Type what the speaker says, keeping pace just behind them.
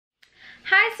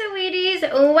Hi Saweeties,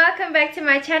 welcome back to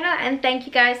my channel and thank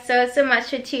you guys so much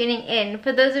for tuning in.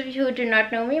 For those of you who do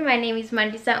not know me, my name is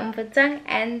Mandisa Umfatang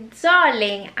and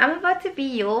darling, I'm about to be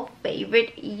your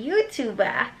favorite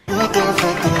YouTuber.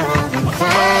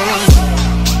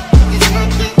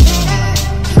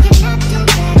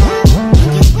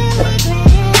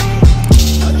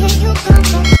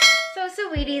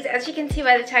 Saweeties, as you can see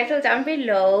by the title down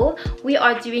below, we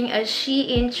are doing a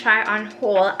Shein try on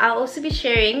haul. I'll also be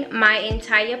sharing my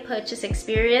entire purchase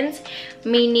experience,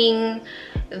 meaning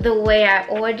the way I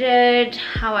ordered,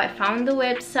 how I found the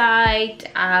website,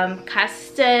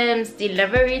 customs,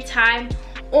 delivery time.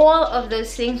 All of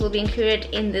those things will be included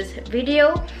in this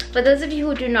video. For those of you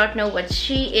who do not know what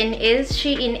Shein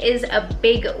is a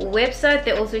big website.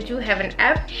 They also do have an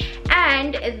app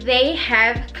and they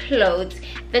have clothes,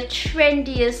 the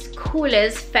trendiest,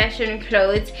 coolest fashion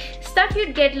clothes, stuff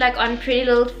you'd get like on Pretty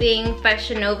Little Thing,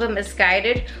 Fashion Nova,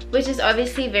 Misguided, which is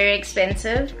obviously very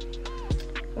expensive.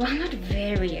 Well, not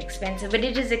very expensive, but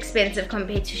it is expensive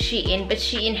compared to Shein. But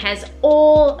Shein has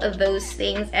all of those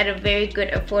things at a very good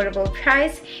affordable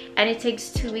price, and it takes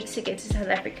 2 weeks to get to South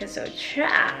Africa. So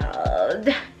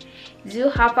child, do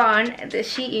hop on the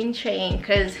Shein train,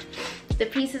 because the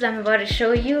pieces I'm about to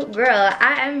show you, girl,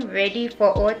 I am ready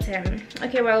for autumn.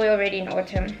 Okay, well, we're already in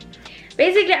autumn.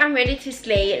 Basically, I'm ready to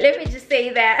slay. Let me just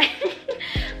say that.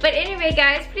 But anyway,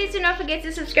 guys, please do not forget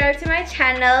to subscribe to my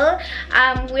channel.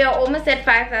 We are almost at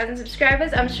 5,000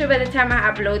 subscribers. I'm sure by the time I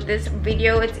upload this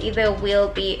video, it's either will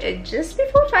be just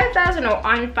before 5,000 or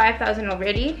on 5,000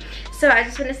 already. So I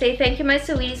just want to say thank you, my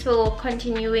Saweeties, for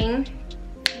continuing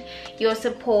your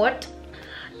support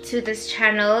to this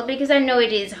channel, because I know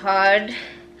it is hard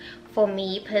for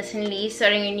me personally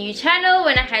starting a new channel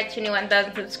when I had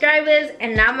 21,000 subscribers,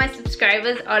 and now my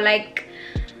subscribers are like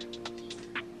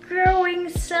growing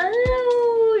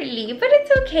slowly, but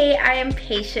it's okay. I am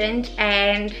patient,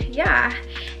 and yeah,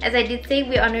 as I did say,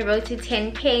 we're on a road to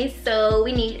 10k, so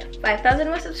we need 5,000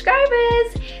 more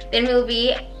subscribers, then we'll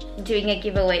be doing a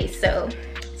giveaway, so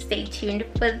stay tuned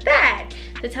for that.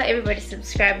 So tell everybody to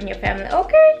subscribe in your family.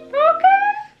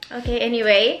 Okay,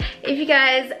 anyway, if you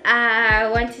guys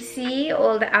want to see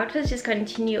all the outfits, just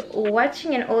continue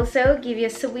watching, and also give your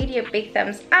Saweetie a big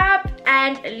thumbs up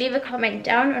and leave a comment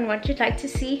down on what you'd like to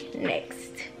see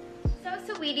next. So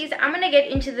Saweeties, I'm gonna get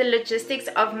into the logistics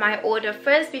of my order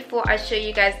first before I show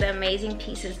you guys the amazing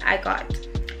pieces I got.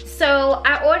 So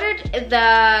I ordered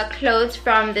the clothes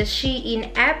from the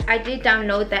Shein app. I did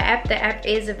download the app. The app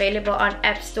is available on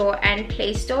App Store and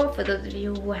Play Store for those of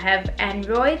you who have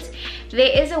Androids.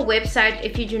 There is a website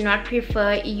if you do not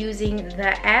prefer using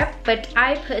the app, but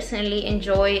I personally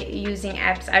enjoy using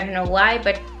apps. I don't know why,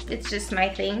 but it's just my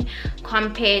thing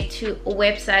compared to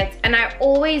websites. And I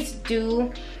always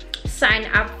do sign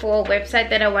up for a website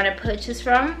that I want to purchase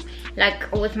from,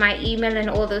 like with my email and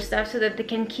all those stuff, so that they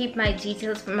can keep my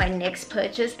details for my next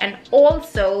purchase. And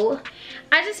also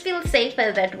I just feel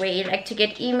safer that way, like to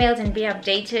get emails and be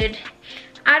updated.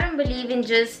 I don't believe in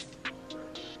just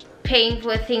paying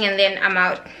for a thing and then I'm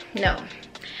out. No,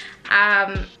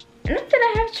 not that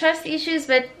I have trust issues,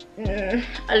 but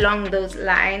along those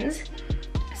lines.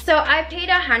 So I paid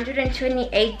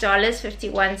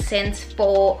 $128.51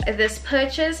 for this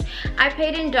purchase. I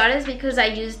paid in dollars because I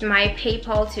used my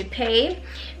PayPal to pay,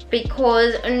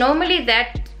 because normally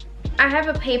that I have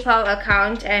a PayPal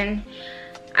account and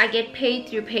I get paid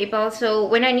through PayPal. So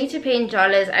when I need to pay in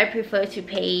dollars, I prefer to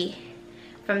pay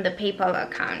from the PayPal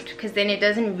account, because then it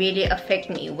doesn't really affect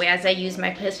me, whereas I use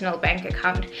my personal bank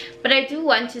account. But I do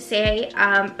want to say,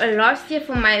 last year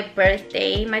for my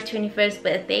birthday, my 21st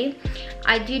birthday,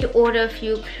 I did order a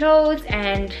few clothes,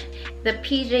 and the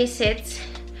PJ sets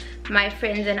my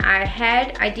friends and I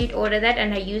had, I did order that,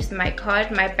 and I used my card,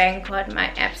 my bank card,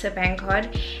 my Absa bank card,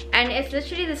 and it's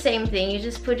literally the same thing. You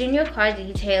just put in your card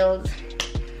details,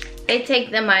 they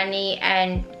take the money,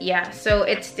 and yeah, so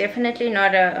it's definitely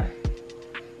not a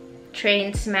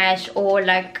train smash or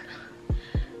like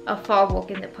a far walk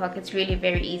in the park. It's really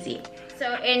very easy.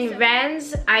 So in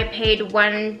rands, I paid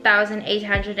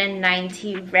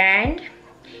 1,890 rand,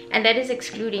 and that is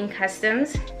excluding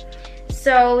customs.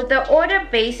 So the order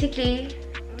basically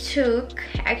took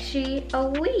actually a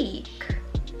week.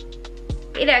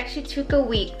 It actually took a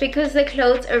week because the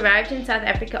clothes arrived in South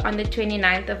Africa on the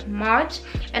 29th of March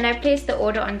and I placed the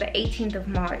order on the 18th of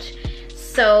March.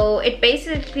 So it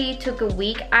basically took a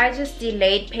week. I just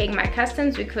delayed paying my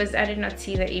customs because I did not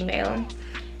see the email.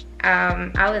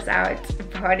 I was out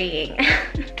partying.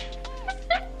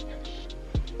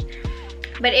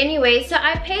 But anyway, so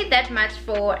I paid that much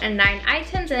for 9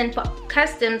 items, and then for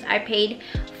customs I paid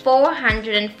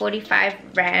 445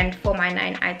 rand for my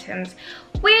 9 items,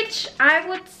 which I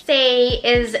would say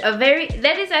is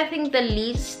that is I think the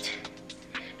least.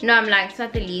 No, I'm lying, it's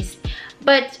not the least,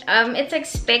 but it's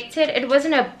expected. It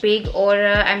wasn't a big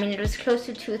order. I mean, it was close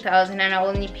to 2,000 and I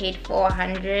only paid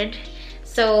 400,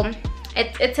 so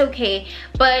it's okay.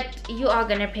 But you are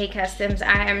gonna pay customs,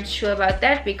 I am sure about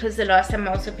that, because the last time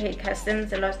I also paid customs,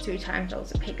 the last 2 times I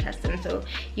also paid customs, so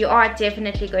you are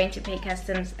definitely going to pay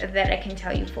customs, that I can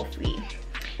tell you for free.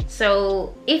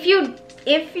 So if you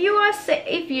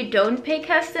don't pay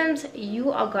customs,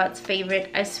 you are God's favorite,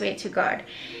 I swear to God.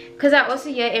 Because I also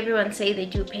hear everyone say they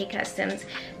do pay customs.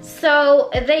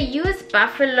 So they use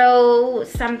Buffalo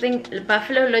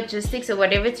Logistics or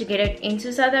whatever to get it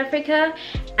into South Africa,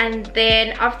 and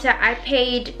then after I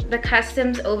paid the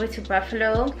customs over to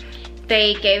Buffalo,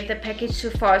 they gave the package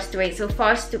to Fastway. So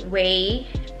Fastway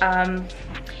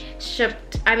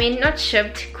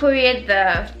couriered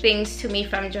the things to me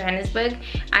from Johannesburg.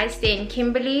 I stay in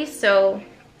Kimberley, so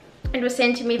it was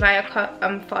sent to me via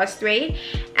Fastway,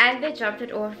 and they dropped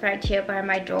it off right here by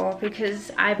my door,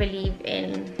 because I believe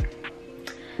in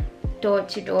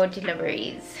door-to-door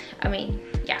deliveries. I mean,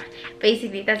 yeah,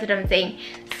 basically that's what I'm saying.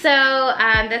 So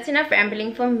that's enough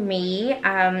rambling for me.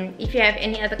 If you have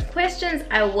any other questions,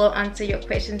 I will answer your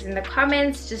questions in the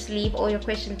comments. Just leave all your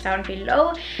questions down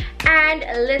below, and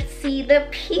let's see the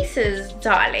pieces,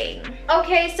 darling.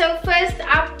 Okay, so first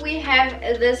up we have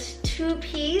this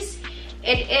 2-piece.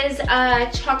 It is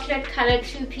a chocolate colored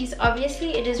 2-piece.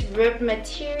 Obviously it is ribbed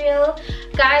material.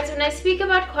 Guys, when I speak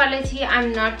about quality,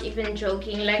 I'm not even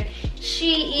joking. Like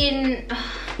SHEIN,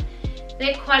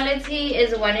 their quality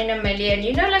is 1 in a million.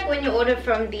 You know, like when you order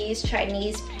from these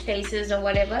Chinese places or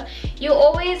whatever, you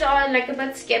always are like a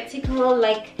bit skeptical,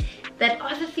 like that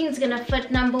other thing's gonna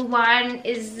fit. Number one,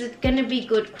 is it gonna be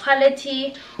good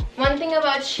quality? One thing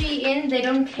about SHEIN, they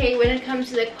don't play when it comes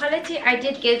to the quality. I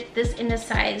did get this in a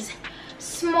size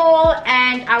small,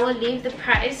 and I will leave the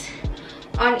price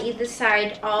on either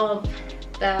side of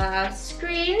the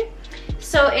screen.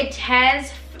 So it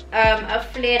has a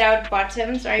flared out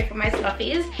bottom. Sorry for my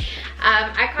selfies.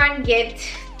 I can't get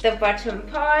the bottom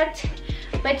part,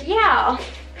 but yeah,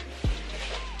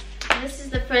 this is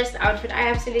the first outfit. I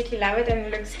absolutely love it, and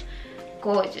it looks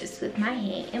gorgeous with my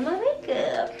hair and my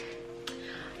makeup.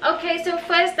 Okay, so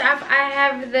first up I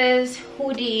have this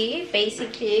hoodie,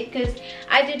 basically, because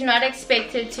I did not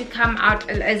expect it to come out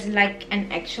as like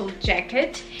an actual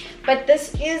jacket, but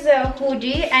this is a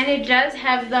hoodie, and it does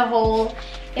have the whole,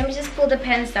 let me just pull the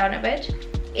pants down a bit.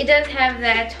 It does have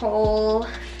that whole,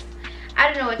 I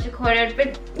don't know what to call it,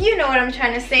 but you know what I'm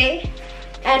trying to say.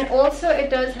 And also it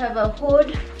does have a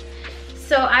hood,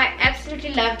 so I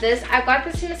absolutely love this. I got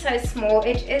this in a size small.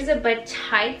 It is a bit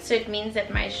tight, so it means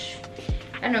that my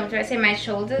I don't know, do I say my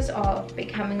shoulders are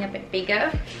becoming a bit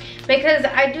bigger, because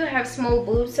I do have small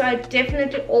boobs, so I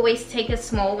definitely always take a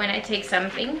small when I take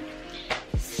something.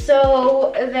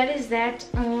 So that is that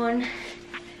on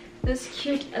this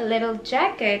cute little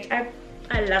jacket.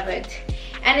 I love it,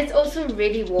 and it's also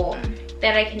really warm,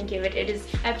 that I can give it. It is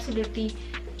absolutely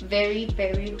very,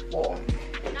 very warm.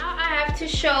 Now I have to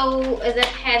show the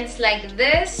pants like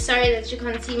this. Sorry that you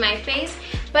can't see my face,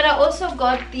 but I also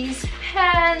got these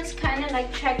pants, kind of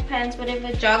like track pants, whatever,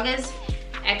 joggers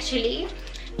actually.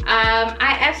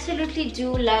 I absolutely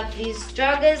do love these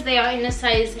joggers. They are in a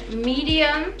size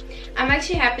medium. I'm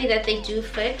actually happy that they do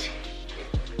fit,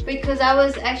 because I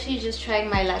was actually just trying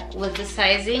my luck with the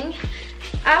sizing.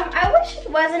 I wish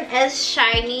it wasn't as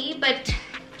shiny, but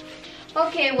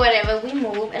okay, whatever, we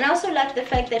move. And I also like the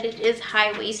fact that it is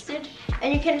high-waisted,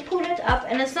 and you can pull it up,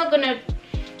 and it's not gonna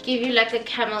give you like a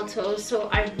camel toe, so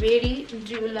I really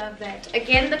do love that.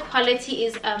 Again, the quality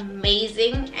is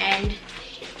amazing, and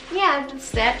yeah,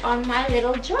 that's that on my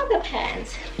little jogger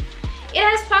pants. It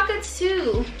has pockets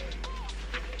too.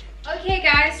 Okay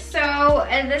guys, so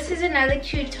this is another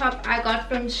cute top I got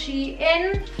from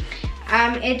SHEIN.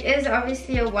 It is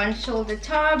obviously a 1-shoulder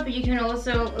top. You can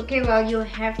also, okay, well, you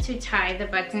have to tie the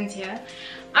buttons here.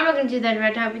 I'm not gonna do that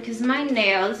right now because my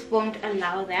nails won't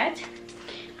allow that.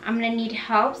 I'm gonna need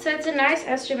help. So it's a nice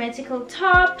astrometrical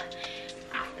top.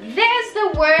 There's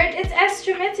the word, it's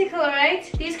astrometrical,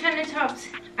 right? These kind of tops,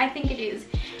 I think it is.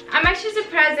 I'm actually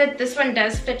surprised that this one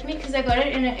does fit me, because I got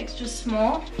it in an extra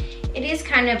small. It is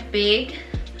kind of big,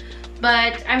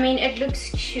 but I mean, it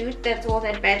looks cute. That's all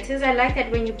that matters. I like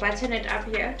that when you button it up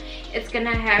here, it's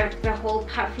gonna have the whole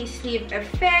puffy sleeve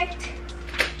effect.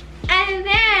 And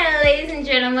then, ladies and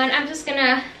gentlemen, I'm just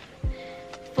gonna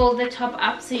fold the top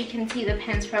up so you can see the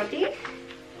pants properly.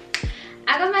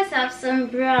 I got myself some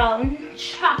brown,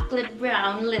 chocolate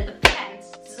brown leather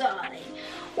pants, darling.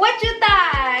 what you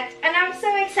thought? And I'm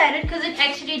so excited because it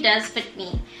actually does fit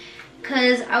me,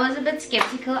 because I was a bit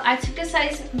skeptical. I took a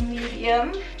size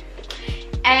medium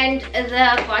and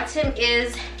the bottom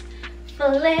is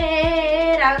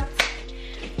flared out.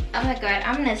 Oh my god,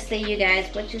 I'm gonna say, you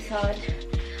guys, what you thought.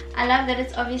 I love that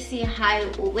it's obviously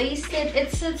high-waisted.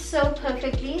 It sits so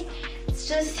perfectly. It's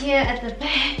just here at the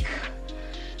back.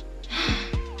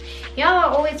 Y'all are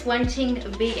always wanting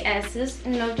big asses.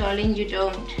 No, darling, you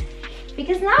don't.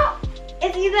 Because now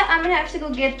it's either I'm gonna have to go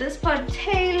get this part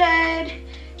tailored,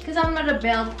 because I'm not a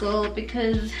belt girl,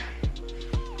 because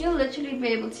you'll literally be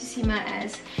able to see my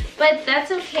ass. But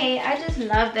that's okay. I just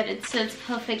love that it sits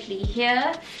perfectly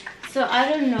here. So I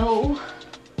don't know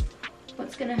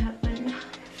what's gonna happen,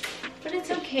 but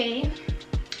it's okay.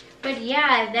 But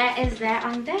yeah, that is that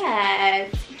on that.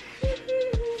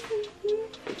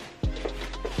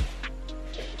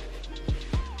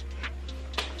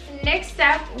 Next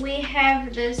up, we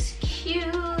have this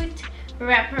cute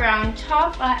wraparound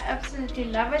top. I absolutely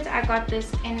love it. I got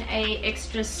this in a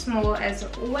extra small as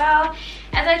well.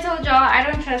 As I told y'all, I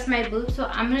don't trust my boobs, so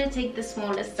I'm gonna take the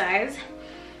smallest size.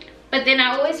 But then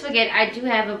I always forget I do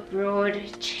have a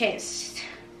broad chest,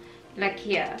 like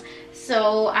here.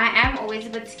 So I am always a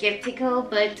bit skeptical,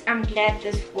 but I'm glad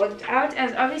this worked out,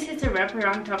 as obviously it's a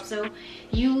wraparound top, so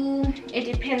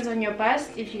it depends on your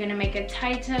bust if you're gonna make it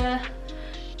tighter,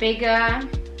 bigger,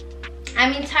 I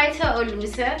mean tighter or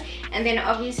looser, and then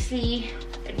obviously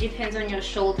it depends on your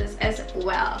shoulders as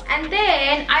well. And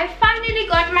then I finally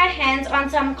got my hands on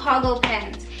some cargo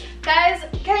pants. Guys,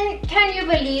 can you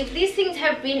believe these things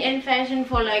have been in fashion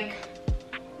for like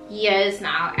years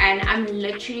now, and I'm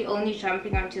literally only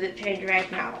jumping onto the trend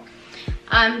right now.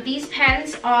 These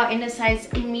pants are in a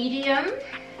size medium,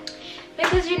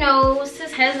 because you know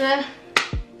sis has a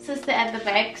sister at the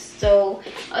back, so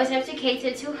I always have to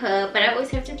cater to her, but I always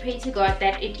have to pray to God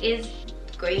that it is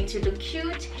going to look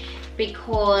cute,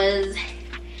 because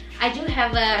I do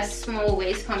have a small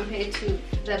waist compared to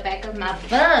the back of my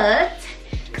butt.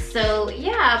 So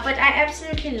yeah, but I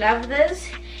absolutely love this.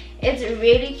 It's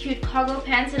really cute cargo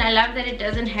pants, and I love that it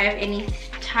doesn't have any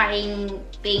tying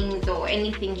things or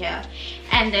anything here,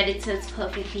 and that it sits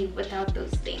perfectly without those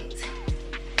things.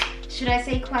 Should I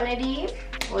say quality?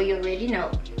 Or you already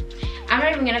know. I'm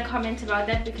not even gonna comment about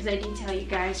that, because I did tell you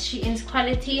guys, SHEIN's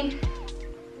quality,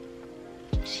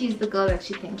 she's the girl that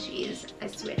she thinks she is, I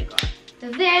swear to God.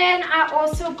 Then I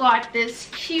also got this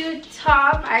cute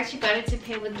top. I actually got it to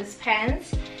pair with this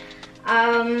pants.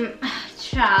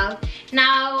 Child.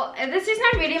 Now, this is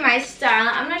not really my style.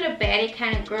 I'm not a baddie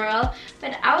kind of girl,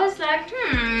 but I was like,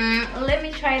 let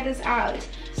me try this out.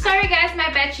 Sorry guys, my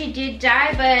battery did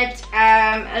die, but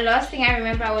last thing I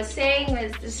remember I was saying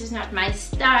was this is not my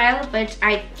style, but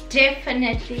I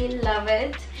definitely love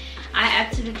it. I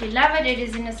absolutely love it. It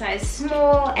is in a size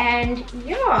small, and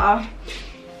yeah,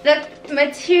 the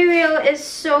material is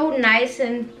so nice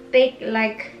and thick,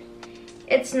 like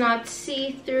it's not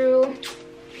see-through.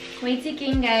 Wait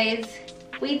again, guys.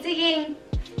 Wait again.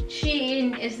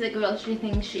 SHEIN is the girl she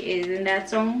thinks she is in that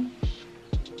song.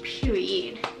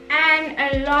 Period.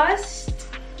 And last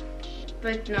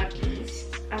but not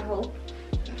least, I hope,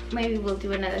 maybe we'll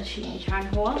do another SHEIN try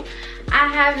haul. I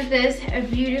have this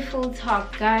beautiful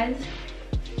top, guys.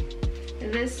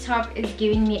 This top is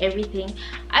giving me everything.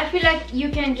 I feel like you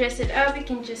can dress it up, you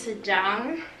can dress it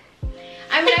down.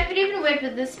 I mean, I could even wear it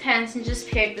with this pants and just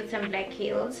pair it with some black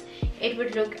heels. It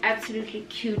would look absolutely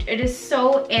cute. It is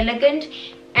so elegant,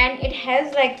 and it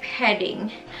has like padding,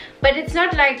 but it's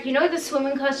not like, you know, the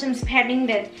swimming costumes padding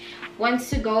that wants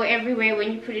to go everywhere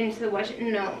when you put it into the wash.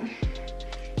 No,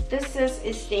 this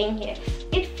is staying here.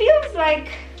 It feels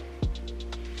like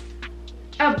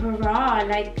a bra,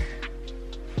 like,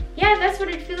 yeah, that's what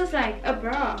it feels like, a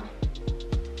bra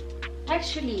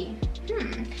actually.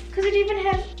 Because it even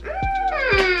has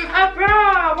a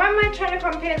bra. Why am I trying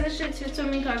to compare this shit to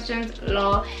swimming costumes?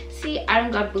 Lol. See, I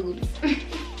don't got boobs.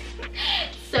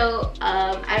 So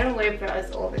I don't wear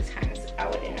bras all the time, so I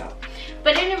wouldn't know.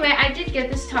 But anyway, I did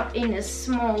get this top in a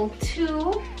small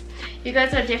too. You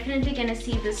guys are definitely gonna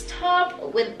see this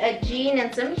top with a jean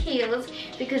and some heels,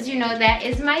 because you know that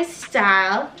is my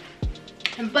style.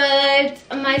 But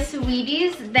my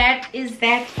sweeties, that is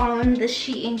that on the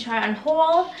SHEIN try on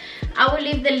haul. I will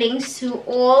leave the links to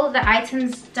all the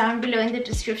items down below in the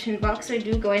description box, so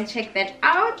do go and check that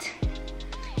out.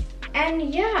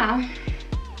 And yeah,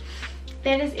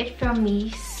 that is it from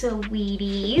me,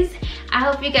 sweeties. I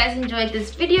hope you guys enjoyed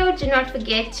this video. Do not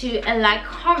forget to like,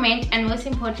 comment, and most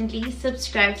importantly,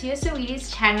 subscribe to your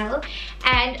Saweeties channel.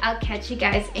 And I'll catch you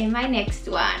guys in my next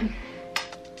one.